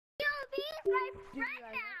He's my friend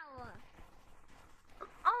now.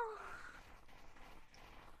 Oh.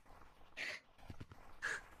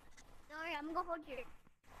 Sorry, I'm gonna hold you.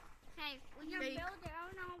 Hey, when you're building, I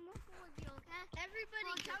don't know, I'm gonna hold you, okay?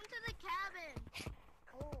 Everybody, come to the cabin.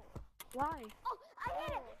 Oh. Why? Oh, I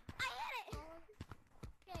hit it! I hit it!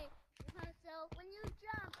 Okay, so when you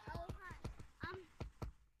jump,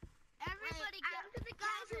 Everybody, come to the cabin.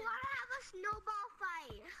 guys, we wanna have a snowball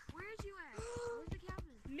fight. Where's you at? Where's the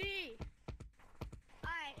cabin? Me.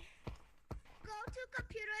 Alright. Go to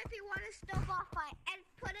computer if you want a snowball fight and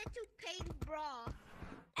put it to paint brawl.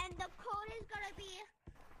 And the code is gonna be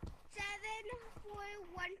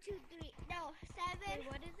 74123. No, 7. Wait,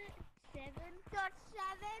 what is it?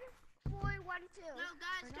 7.7412. No,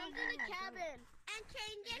 guys, come to the cabin. And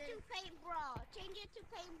change it to paint brawl. Change it to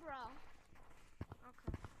paint brawl.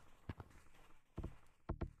 Okay.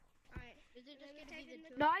 Alright. Is it just gonna be the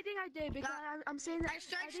two? No, I think I did because I'm saying that. I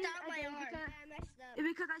stretched out my arm. I messed up.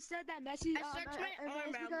 Because I said that Messi. I stretched my arm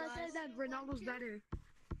out, because I said guys. that Ronaldo's better.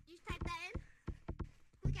 You type that in?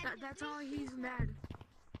 Look at That's all he's mad.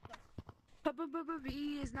 pbbv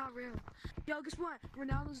is not real. Yo, guess what?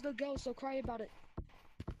 Ronaldo's the GOAT, so cry about it.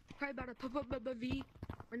 Cry about it. pbbv.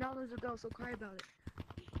 Ronaldo's the GOAT, so cry about it.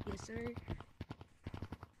 Yes, sir.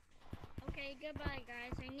 Okay, goodbye,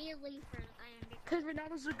 guys. I need a link for IMB. Cause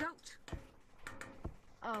Ronaldo's the GOAT.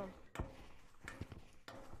 Oh.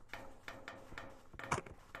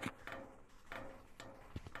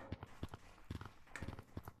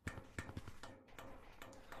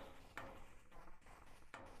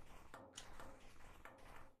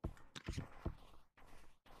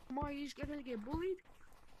 Mario's gonna get bullied.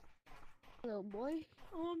 Little boy.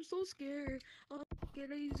 Oh, I'm so scared. Oh,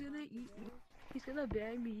 he's gonna eat me. He's gonna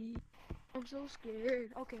bang me. I'm so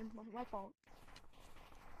scared. Okay, my fault.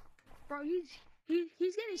 Bro, he's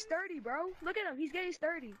getting sturdy, bro. Look at him. He's getting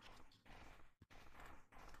sturdy.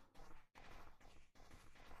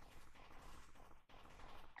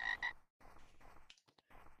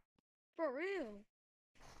 For real.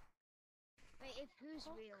 Wait, it's who's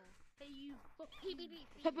real? Hey, you.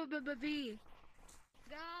 pbbv.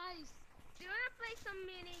 Guys, do you wanna play some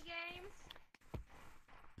mini games?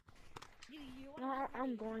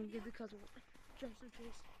 I'm going to because just in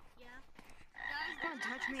case. Yeah. Don't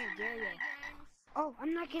touch me again. Games. Oh,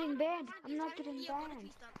 I'm not getting banned. I'm not getting banned.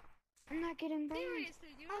 I'm not getting banned.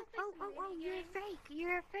 Seriously, do you wanna play some Oh, mini you're games? fake.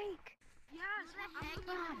 You're fake. Yes, Who the I'm heck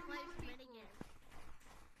gonna even play plays some mini mini games.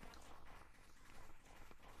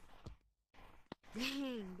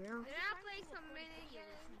 Dang, bro. Do you wanna play some mini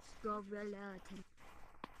games?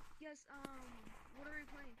 Yes, what are we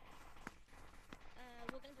playing?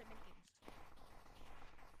 We're gonna play mini games.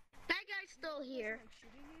 That guy's still here. Like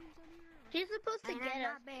shooting games on here? He's supposed to And get I'm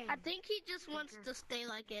us. not banned. I think he just wants to stay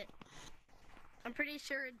like it. I'm pretty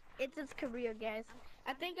sure it's his career, guys.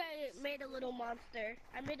 I think I made a little monster.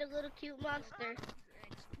 I made a little cute monster.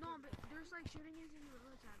 No, but there's like shooting games in the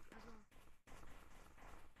other tab as well.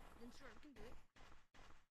 Then sure, we can do it.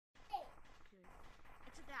 Okay.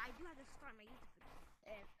 Except that I do have to start my YouTube video.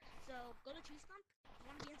 And so go to Tree Stump. You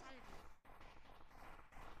want to be inside of it.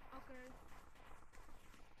 Okay.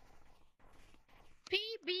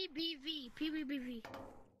 pbbv. pbbv.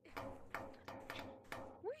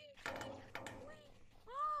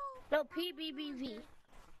 Oh! No, pbbv.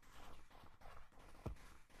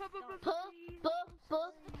 P-b-b-v.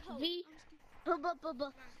 P-b-b-b.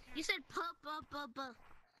 You said p-b-b-b.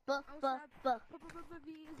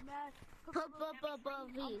 pbbv is mad.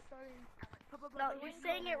 P-b-b-b-v. I'm starting. No, you're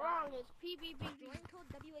saying it wrong. It's pbbv. Join code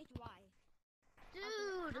WHY.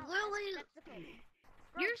 Dude, literally, That's okay.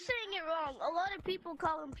 you're saying it wrong. A lot of people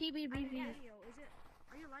call him pbbv. Video, is it?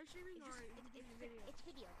 Are you live streaming or is it video? It's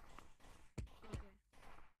video. Okay.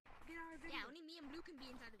 Get out of video. Yeah, only me and Blue can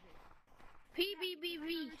be inside of it. pbbv.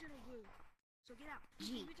 Original blue. So get out.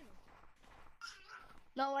 G. Original.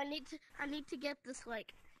 No, I need to get this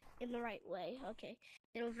like in the right way. Okay,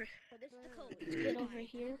 get over. So this is the code. Get over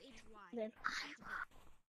here. WHY. Then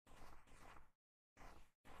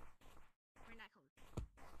Learn that code.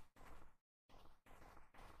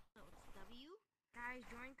 So it's W. Guys,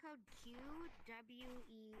 join code QWERT.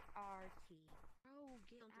 Oh,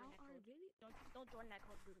 get Don't join out that our code. video. Don't join that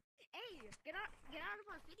code, Blue. Hey, get out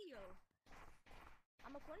of our video.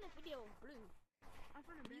 I'm recording a video of Blue. I'm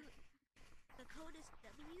gonna bet. The code is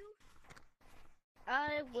W.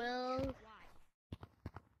 I will. Y.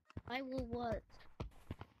 I will what?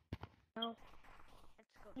 No,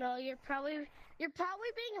 Let's go. no, you're probably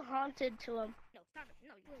being haunted to him. No, stop it.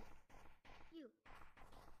 No, you.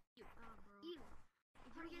 Oh, bro. You.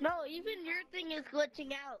 No, even your thing is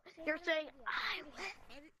glitching out. You're saying I will.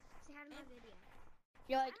 Say hi to my video.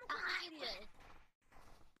 You're like, I'm gonna play video.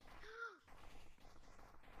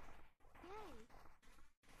 Yay.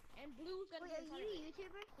 And Blue's gonna Wait, be are in you front of a me.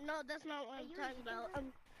 YouTuber? no, that's not what Are I'm you a talking about. YouTuber? I'm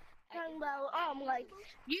talking about, like,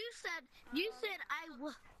 you said I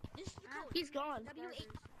was. This is the code. He's gone.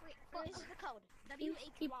 W-H. Wait, This is the code.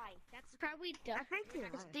 W-H-Y. That's the code. Probably died. think he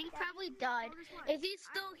His thing probably died. If he's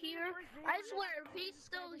still here, I swear, if he's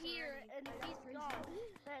still here and he's gone,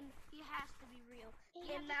 then he has to be real.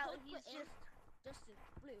 And now he's just. Justin,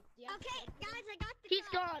 Blue. Do you have Okay, the code? guys, I got the He's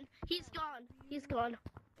code. gone. He's gone. He's gone.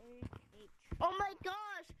 H. Oh my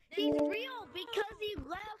gosh, he's real because he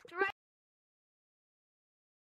left right